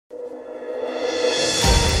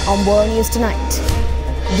On World News Tonight.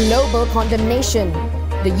 Global condemnation.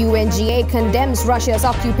 The UNGA condemns Russia's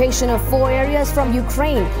occupation of 4 areas from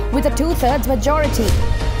Ukraine with a 2/3 majority.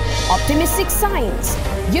 Optimistic signs.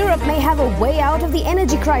 Europe may have a way out of the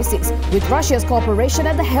energy crisis with Russia's cooperation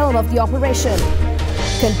at the helm of the operation.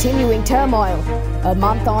 Continuing turmoil. A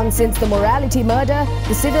month on since the morality murder,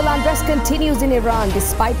 the civil unrest continues in Iran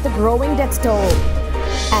despite the growing death toll.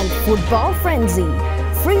 And football frenzy.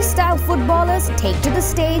 Freestyle footballers take to the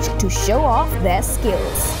stage to show off their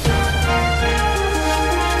skills.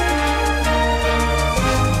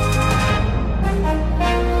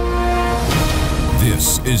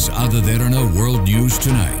 This is Derana World News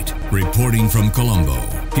Tonight. Reporting from Colombo,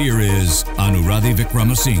 here is Anuradhi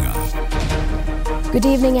Vikramasinghe. Good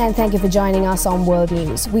evening and thank you for joining us on World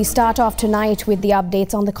News. We start off tonight with the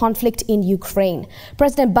updates on the conflict in Ukraine.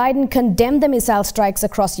 President Biden condemned the missile strikes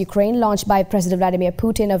across Ukraine launched by President Vladimir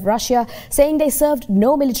Putin of Russia, saying they served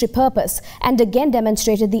no military purpose and again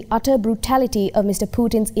demonstrated the utter brutality of Mr.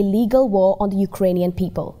 Putin's illegal war on the Ukrainian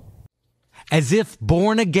people. As if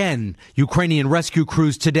born again, Ukrainian rescue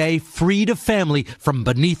crews today freed a family from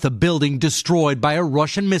beneath a building destroyed by a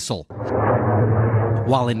Russian missile.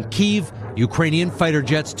 While in Kyiv, Ukrainian fighter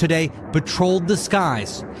jets today patrolled the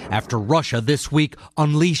skies after Russia this week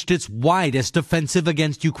unleashed its widest offensive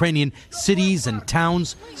against Ukrainian cities and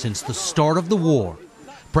towns since the start of the war.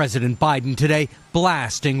 President Biden today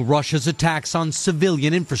blasting Russia's attacks on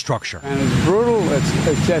civilian infrastructure. And it's brutal.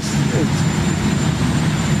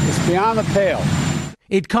 It's beyond the pale.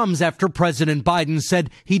 It comes after President Biden said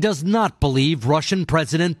he does not believe Russian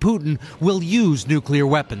President Putin will use nuclear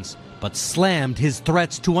weapons, but slammed his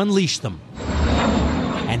threats to unleash them.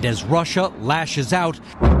 And as Russia lashes out,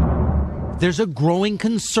 there's a growing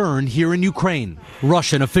concern here in Ukraine.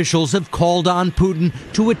 Russian officials have called on Putin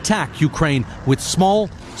to attack Ukraine with small,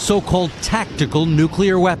 so-called tactical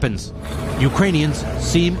nuclear weapons. Ukrainians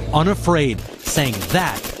seem unafraid, saying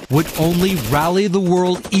that would only rally the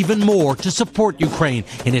world even more to support Ukraine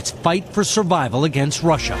in its fight for survival against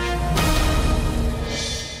Russia.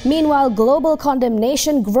 Meanwhile, global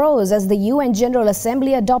condemnation grows as the UN General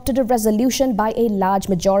Assembly adopted a resolution by a large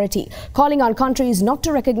majority, calling on countries not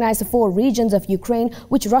to recognize the 4 regions of Ukraine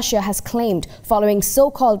which Russia has claimed, following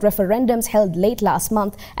so-called referendums held late last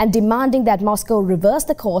month and demanding that Moscow reverse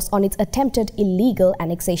the course on its attempted illegal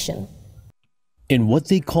annexation. In what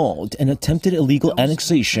they called an attempted illegal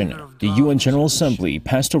annexation, the UN General Assembly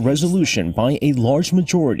passed a resolution by a large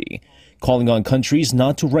majority, calling on countries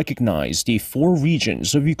not to recognize the 4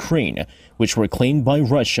 regions of Ukraine, which were claimed by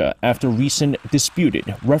Russia after recent disputed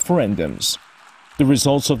referendums. The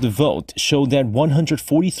results of the vote showed that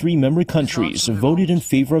 143 member countries voted in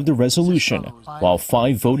favor of the resolution, while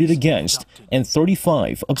 5 voted against and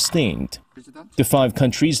 35 abstained. The 5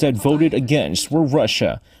 countries that voted against were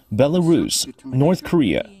Russia, Belarus, North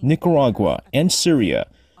Korea, Nicaragua, and Syria,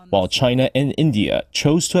 while China and India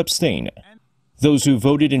chose to abstain. Those who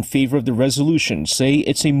voted in favor of the resolution say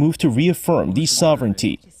it's a move to reaffirm the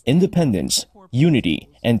sovereignty, independence, unity,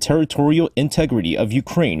 and territorial integrity of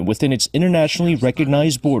Ukraine within its internationally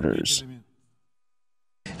recognized borders.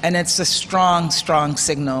 And it's a strong, strong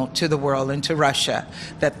signal to the world and to Russia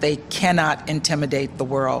that they cannot intimidate the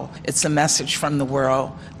world. It's a message from the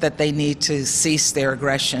world that they need to cease their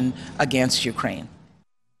aggression against Ukraine.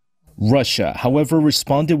 Russia, however,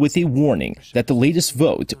 responded with a warning that the latest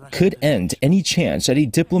vote could end any chance at a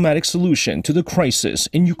diplomatic solution to the crisis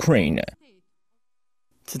in Ukraine.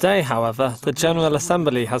 Today, however, the General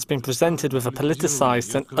Assembly has been presented with a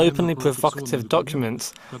politicized and openly provocative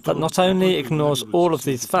document that not only ignores all of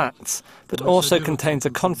these facts, but also contains a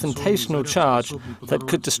confrontational charge that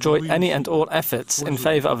could destroy any and all efforts in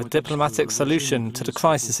favor of a diplomatic solution to the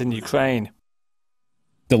crisis in Ukraine.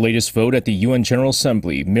 The latest vote at the UN General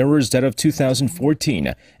Assembly mirrors that of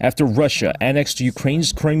 2014 after Russia annexed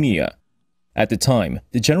Ukraine's Crimea. At the time,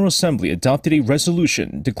 the General Assembly adopted a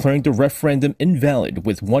resolution declaring the referendum invalid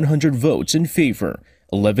with 100 votes in favor,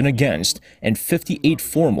 11 against, and 58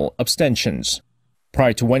 formal abstentions.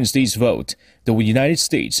 Prior to Wednesday's vote, the United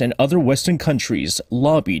States and other Western countries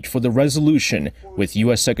lobbied for the resolution, with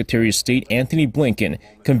U.S. Secretary of State Antony Blinken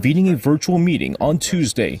convening a virtual meeting on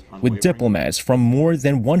Tuesday with diplomats from more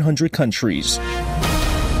than 100 countries.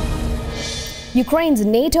 Ukraine's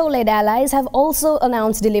NATO-led allies have also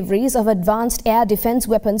announced deliveries of advanced air defense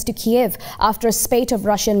weapons to Kyiv after a spate of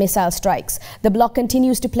Russian missile strikes. The bloc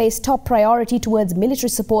continues to place top priority towards military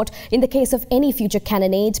support in the case of any future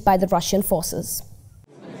cannonades by the Russian forces.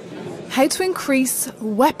 How to increase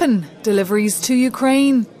weapon deliveries to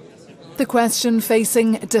Ukraine? The question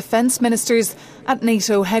facing defence ministers at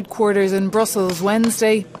NATO headquarters in Brussels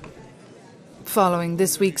Wednesday. following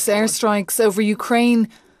this week's airstrikes over Ukraine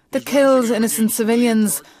that killed innocent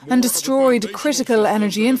civilians and destroyed critical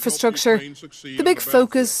energy infrastructure. The big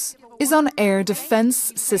focus is on air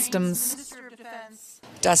defence systems.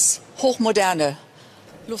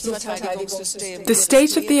 The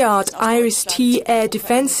state-of-the-art Iris-T air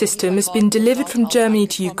defence system has been delivered from Germany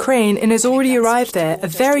to Ukraine and has already arrived there, a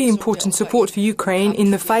very important support for Ukraine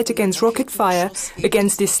in the fight against rocket fire,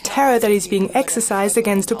 against this terror that is being exercised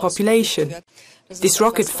against the population. This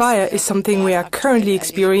rocket fire is something we are currently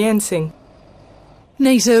experiencing.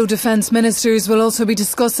 NATO defence ministers will also be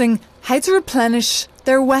discussing how to replenish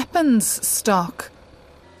their weapons stock,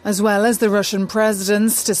 as well as the Russian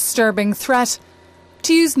president's disturbing threat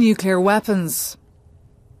to use nuclear weapons.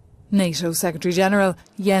 NATO Secretary-General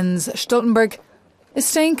Jens Stoltenberg is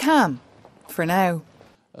staying calm for now.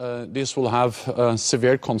 This will have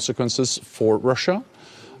severe consequences for Russia.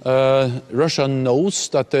 Russia knows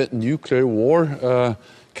that the nuclear war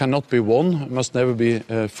cannot be won, must never be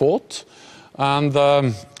fought. And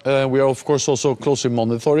we are, of course, also closely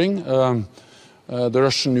monitoring the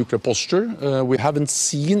Russian nuclear posture. We haven't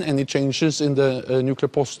seen any changes in the nuclear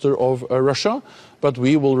posture of Russia, but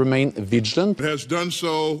we will remain vigilant. It has done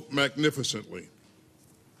so magnificently.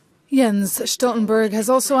 Jens Stoltenberg has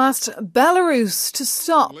also asked Belarus to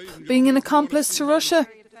stop being an accomplice to Russia.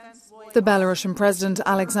 The Belarusian President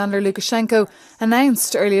Alexander Lukashenko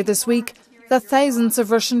announced earlier this week that thousands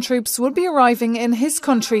of Russian troops would be arriving in his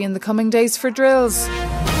country in the coming days for drills.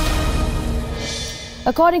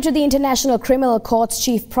 According to the International Criminal Court's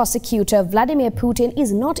chief prosecutor, Vladimir Putin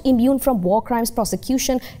is not immune from war crimes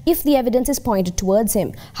prosecution if the evidence is pointed towards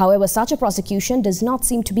him. However, such a prosecution does not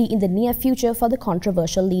seem to be in the near future for the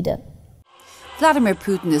controversial leader. Vladimir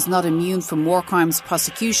Putin is not immune from war crimes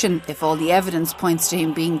prosecution if all the evidence points to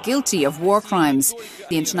him being guilty of war crimes.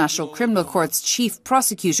 The International Criminal Court's chief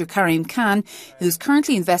prosecutor, Karim Khan, who's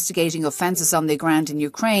currently investigating offences on the ground in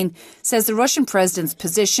Ukraine, says the Russian president's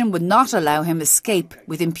position would not allow him escape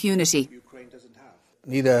with impunity.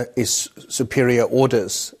 Neither is superior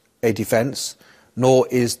orders a defence, nor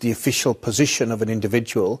is the official position of an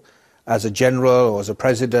individual as a general or as a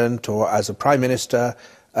president or as a prime minister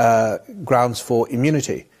grounds for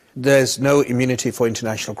immunity. There's no immunity for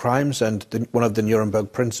international crimes, and one of the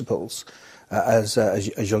Nuremberg principles, as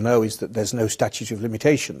you'll know, is that there's no statute of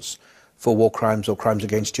limitations for war crimes or crimes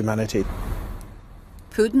against humanity.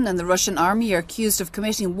 Putin and the Russian army are accused of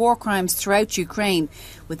committing war crimes throughout Ukraine,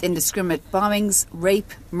 with indiscriminate bombings,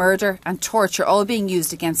 rape, murder and torture all being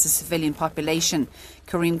used against the civilian population.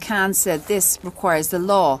 Karim Khan said this requires the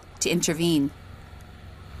law to intervene.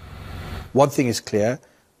 One thing is clear.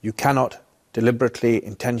 You cannot deliberately,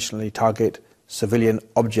 intentionally target civilian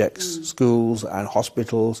objects, schools and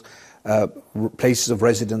hospitals, places of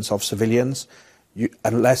residence of civilians,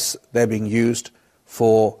 unless they're being used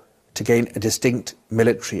to gain a distinct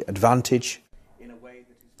military advantage.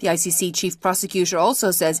 The ICC chief prosecutor also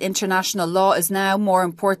says international law is now more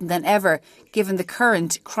important than ever, given the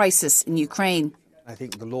current crisis in Ukraine. I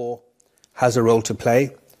think the law has a role to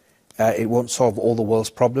play. It won't solve all the world's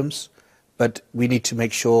problems, but we need to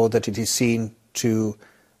make sure that it is seen to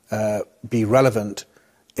be relevant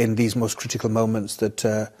in these most critical moments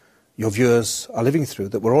that your viewers are living through,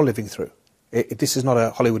 that we're all living through. This is not a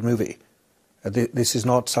Hollywood movie. This is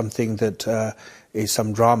not something that is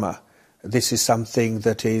some drama. This is something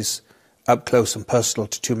that is up close and personal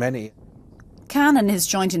to too many. Khan and his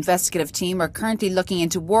joint investigative team are currently looking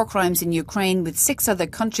into war crimes in Ukraine with 6 other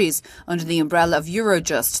countries under the umbrella of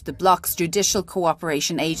Eurojust, the bloc's judicial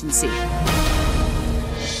cooperation agency.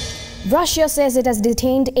 Russia says it has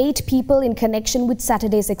detained 8 people in connection with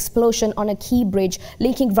Saturday's explosion on a key bridge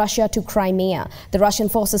linking Russia to Crimea. The Russian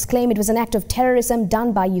forces claim it was an act of terrorism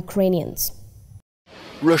done by Ukrainians.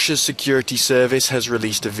 Russia's security service has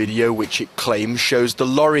released a video which it claims shows the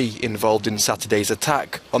lorry involved in Saturday's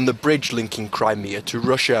attack on the bridge linking Crimea to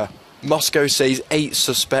Russia. Moscow says 8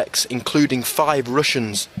 suspects, including 5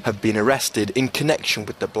 Russians, have been arrested in connection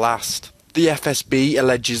with the blast. The FSB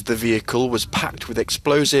alleges the vehicle was packed with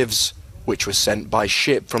explosives, which was sent by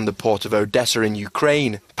ship from the port of Odessa in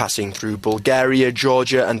Ukraine, passing through Bulgaria,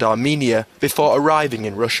 Georgia and Armenia before arriving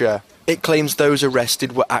in Russia. It claims those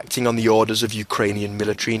arrested were acting on the orders of Ukrainian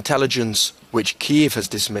military intelligence, which Kyiv has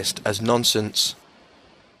dismissed as nonsense.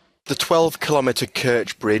 The 12-kilometre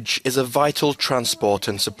Kerch Bridge is a vital transport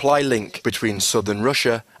and supply link between southern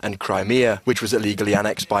Russia and Crimea, which was illegally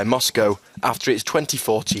annexed by Moscow after its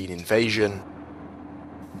 2014 invasion.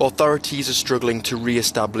 Authorities are struggling to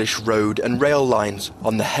re-establish road and rail lines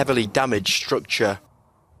on the heavily damaged structure.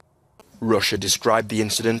 Russia described the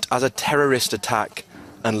incident as a terrorist attack,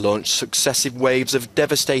 and launched successive waves of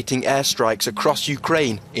devastating airstrikes across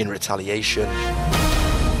Ukraine in retaliation.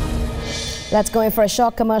 Let's go in for a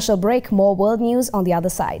short commercial break. More world news on the other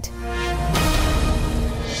side.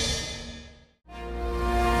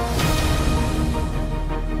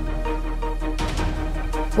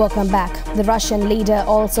 Welcome back. The Russian leader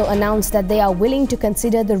also announced that they are willing to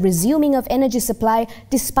consider the resuming of energy supply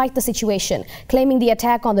despite the situation, claiming the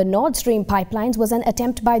attack on the Nord Stream pipelines was an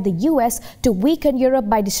attempt by the US to weaken Europe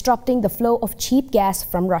by disrupting the flow of cheap gas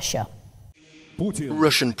from Russia.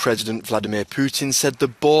 Russian President Vladimir Putin said the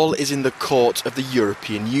ball is in the court of the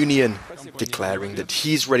European Union, declaring that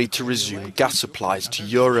he's ready to resume gas supplies to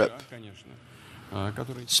Europe.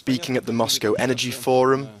 Speaking at the Moscow Energy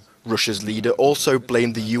Forum, Russia's leader also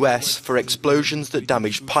blamed the US for explosions that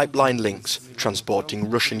damaged pipeline links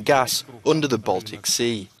transporting Russian gas under the Baltic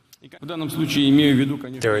Sea.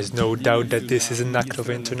 There is no doubt that this is an act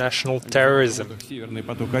of international terrorism.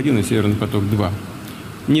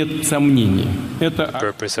 The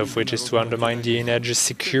purpose of which is to undermine the energy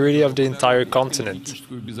security of the entire continent.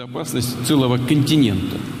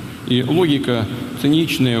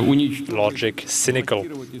 Logic, cynical,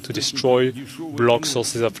 to destroy, block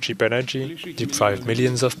sources of cheap energy, deprive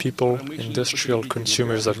millions of people, industrial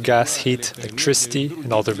consumers of gas, heat, electricity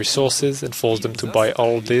and other resources, and force them to buy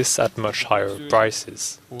all this at much higher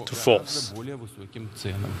prices. To force.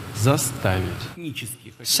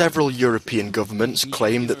 Several European governments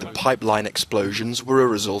claim that the pipeline explosions were a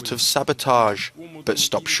result of sabotage, but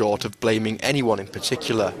stop short of blaming anyone in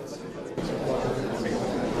particular.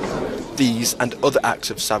 These and other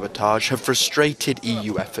acts of sabotage have frustrated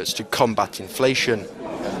EU efforts to combat inflation.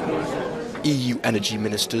 EU energy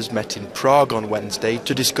ministers met in Prague on Wednesday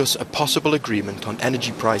to discuss a possible agreement on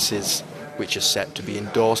energy prices, which is set to be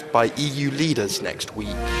endorsed by EU leaders next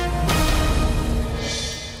week.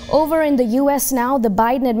 Over in the US now, the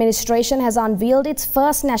Biden administration has unveiled its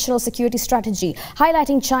first national security strategy,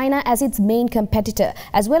 highlighting China as its main competitor,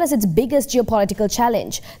 as well as its biggest geopolitical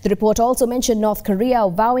challenge. The report also mentioned North Korea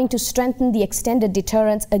vowing to strengthen the extended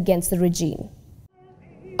deterrence against the regime.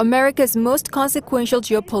 America's most consequential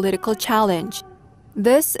geopolitical challenge.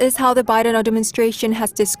 This is how the Biden administration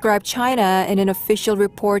has described China in an official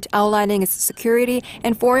report outlining its security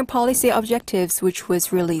and foreign policy objectives, which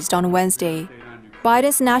was released on Wednesday.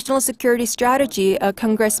 Biden's National Security Strategy, a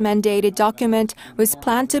Congress-mandated document, was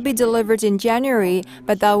planned to be delivered in January,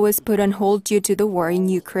 but that was put on hold due to the war in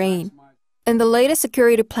Ukraine. In the latest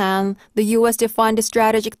security plan, the U.S. defined the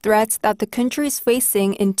strategic threats that the country is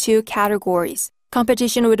facing in two categories: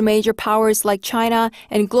 competition with major powers like China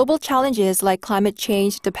and global challenges like climate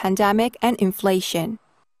change, the pandemic, and inflation.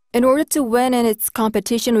 In order to win in its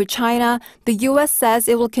competition with China, the U.S. says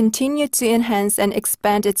it will continue to enhance and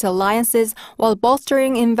expand its alliances while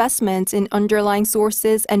bolstering investments in underlying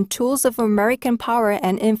sources and tools of American power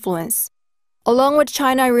and influence. Along with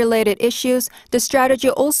China-related issues, the strategy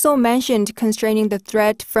also mentioned constraining the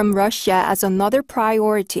threat from Russia as another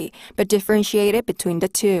priority, but differentiated between the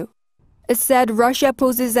two. It said Russia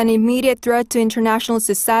poses an immediate threat to international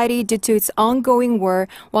society due to its ongoing war,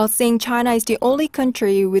 while saying China is the only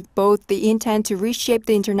country with both the intent to reshape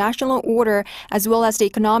the international order as well as the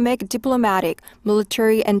economic, diplomatic,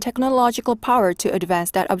 military, and technological power to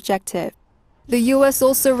advance that objective. The U.S.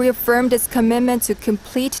 also reaffirmed its commitment to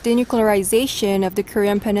complete denuclearization of the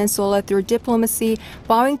Korean Peninsula through diplomacy,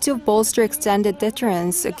 vowing to bolster extended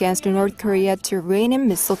deterrence against North Korea to rein in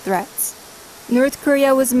missile threats. North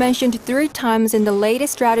Korea was mentioned 3 times in the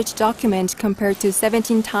latest strategy document compared to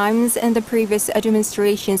 17 times in the previous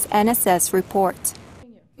administration's NSS report.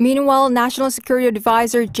 Meanwhile, National Security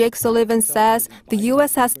Advisor Jake Sullivan says the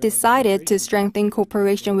U.S. has decided to strengthen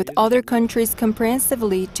cooperation with other countries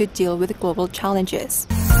comprehensively to deal with global challenges.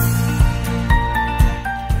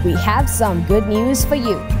 We have some good news for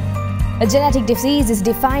you. A genetic disease is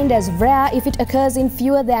defined as rare if it occurs in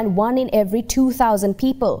fewer than 1 in every 2,000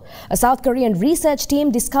 people. A South Korean research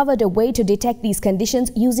team discovered a way to detect these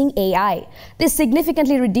conditions using AI. This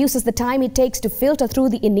significantly reduces the time it takes to filter through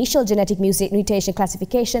the initial genetic mutation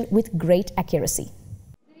classification with great accuracy.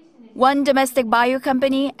 One domestic bio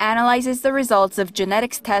company analyzes the results of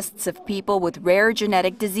genetics tests of people with rare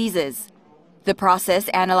genetic diseases. The process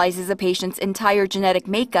analyzes a patient's entire genetic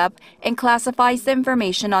makeup and classifies the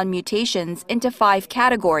information on mutations into 5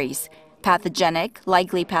 categories: pathogenic,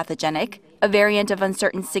 likely pathogenic, a variant of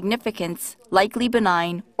uncertain significance, likely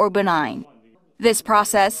benign, or benign. This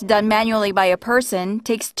process, done manually by a person,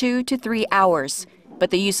 takes 2 to 3 hours,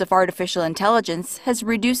 but the use of artificial intelligence has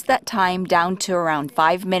reduced that time down to around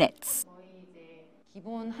 5 minutes.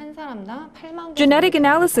 Genetic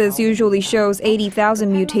analysis usually shows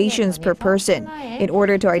 80,000 mutations per person. In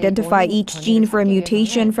order to identify each gene for a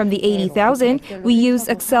mutation from the 80,000, we use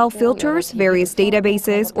Excel filters, various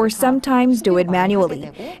databases, or sometimes do it manually.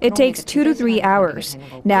 It takes 2 to 3 hours.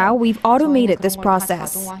 Now we've automated this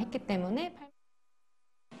process.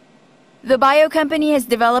 The bio company has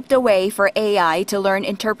developed a way for AI to learn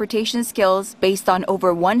interpretation skills based on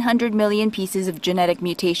over 100 million pieces of genetic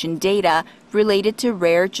mutation data related to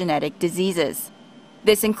rare genetic diseases.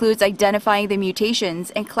 This includes identifying the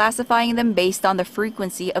mutations and classifying them based on the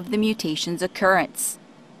frequency of the mutation's occurrence.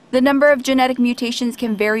 The number of genetic mutations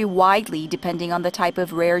can vary widely depending on the type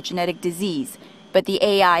of rare genetic disease, but the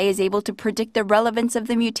AI is able to predict the relevance of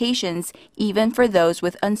the mutations even for those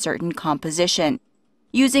with uncertain composition.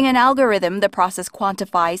 Using an algorithm, the process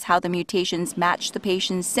quantifies how the mutations match the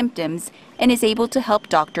patient's symptoms and is able to help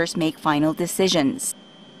doctors make final decisions.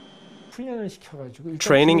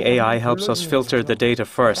 Training AI helps us filter the data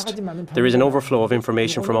first. There is an overflow of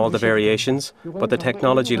information from all the variations, but the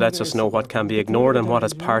technology lets us know what can be ignored and what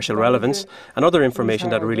has partial relevance, and other information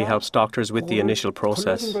that really helps doctors with the initial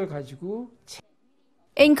process.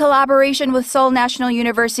 In collaboration with Seoul National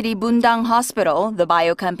University Bundang Hospital, the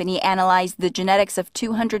bio company analyzed the genetics of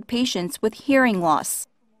 200 patients with hearing loss.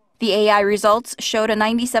 The AI results showed a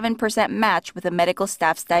 97% match with the medical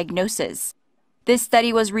staff's diagnosis. This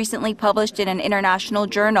study was recently published in an international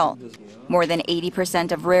journal. More than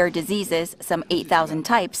 80% of rare diseases, some 8,000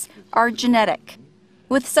 types, are genetic.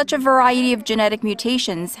 With such a variety of genetic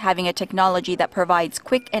mutations, having a technology that provides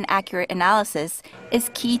quick and accurate analysis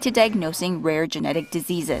is key to diagnosing rare genetic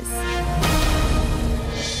diseases.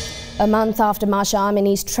 A month after Mahsa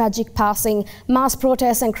Amini's tragic passing, mass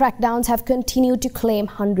protests and crackdowns have continued to claim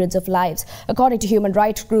hundreds of lives. According to human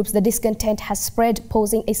rights groups, the discontent has spread,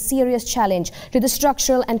 posing a serious challenge to the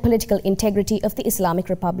structural and political integrity of the Islamic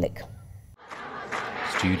Republic.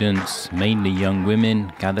 Students, mainly young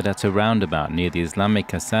women, gathered at a roundabout near the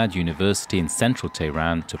Islamic Assad University in central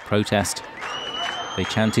Tehran to protest. They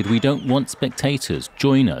chanted, "We don't want spectators,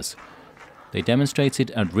 join us." They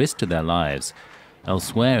demonstrated at risk to their lives.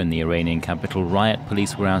 Elsewhere in the Iranian capital, riot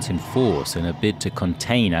police were out in force in a bid to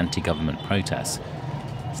contain anti-government protests.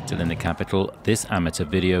 Still in the capital, this amateur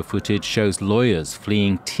video footage shows lawyers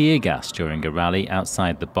fleeing tear gas during a rally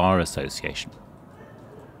outside the Bar Association.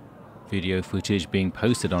 Video footage being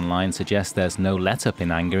posted online suggests there's no let-up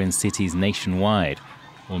in anger in cities nationwide,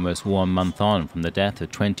 almost 1 month on from the death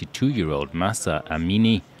of 22-year-old Mahsa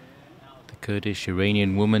Amini. The Kurdish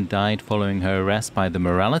Iranian woman died following her arrest by the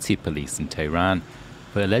morality police in Tehran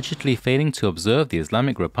for allegedly failing to observe the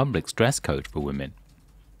Islamic Republic's dress code for women.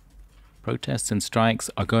 Protests and strikes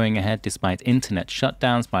are going ahead despite internet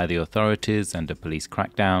shutdowns by the authorities and a police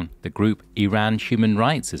crackdown. The group Iran Human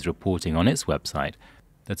Rights is reporting on its website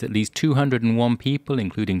that at least 201 people,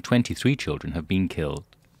 including 23 children, have been killed.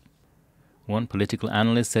 One political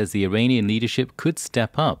analyst says the Iranian leadership could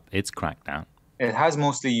step up its crackdown. It has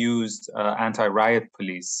mostly used anti-riot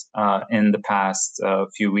police in the past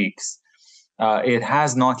few weeks. It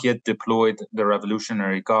has not yet deployed the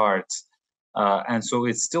Revolutionary Guards, and so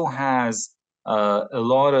it still has a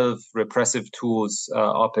lot of repressive tools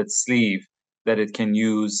up its sleeve that it can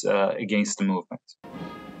use against the movement.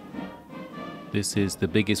 This is the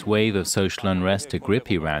biggest wave of social unrest to grip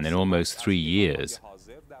Iran in almost 3 years.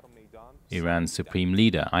 Iran's supreme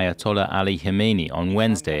leader, Ayatollah Ali Khamenei, on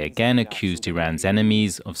Wednesday again accused Iran's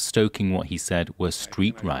enemies of stoking what he said were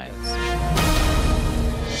street riots.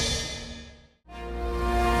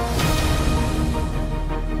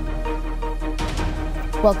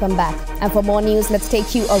 Welcome back. And for more news, let's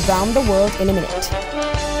take you around the world in a minute.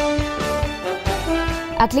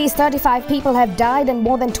 At least 35 people have died and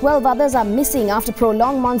more than 12 others are missing after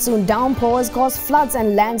prolonged monsoon downpours caused floods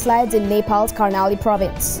and landslides in Nepal's Karnali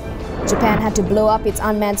province. Japan had to blow up its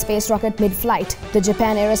unmanned space rocket mid-flight. The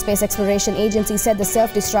Japan Aerospace Exploration Agency said the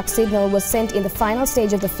self-destruct signal was sent in the final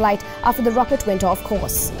stage of the flight after the rocket went off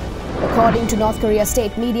course. According to North Korea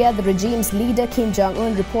state media, the regime's leader Kim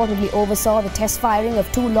Jong-un reportedly oversaw the test firing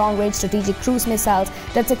of 2 long-range strategic cruise missiles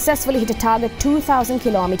that successfully hit a target 2,000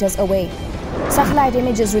 kilometers away. Satellite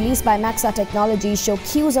images released by Maxar Technologies show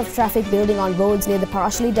queues of traffic building on roads near the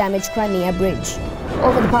partially damaged Crimea Bridge.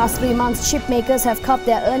 Over the past 3 months, chip makers have cut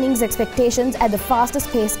their earnings expectations at the fastest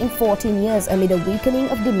pace in 14 years amid a weakening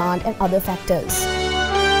of demand and other factors.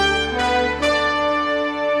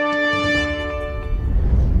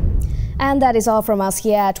 And that is all from us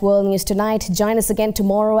here at World News Tonight. Join us again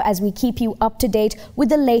tomorrow as we keep you up to date with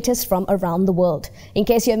the latest from around the world. In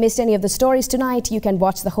case you have missed any of the stories tonight, you can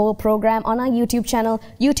watch the whole program on our YouTube channel,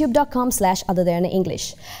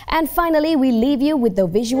 youtube.com/OtherThanEnglish. And finally, we leave you with the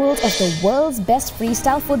visuals of the world's best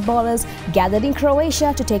freestyle footballers gathered in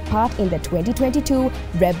Croatia to take part in the 2022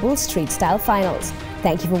 Red Bull Street Style Finals.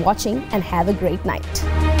 Thank you for watching and have a great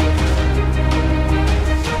night.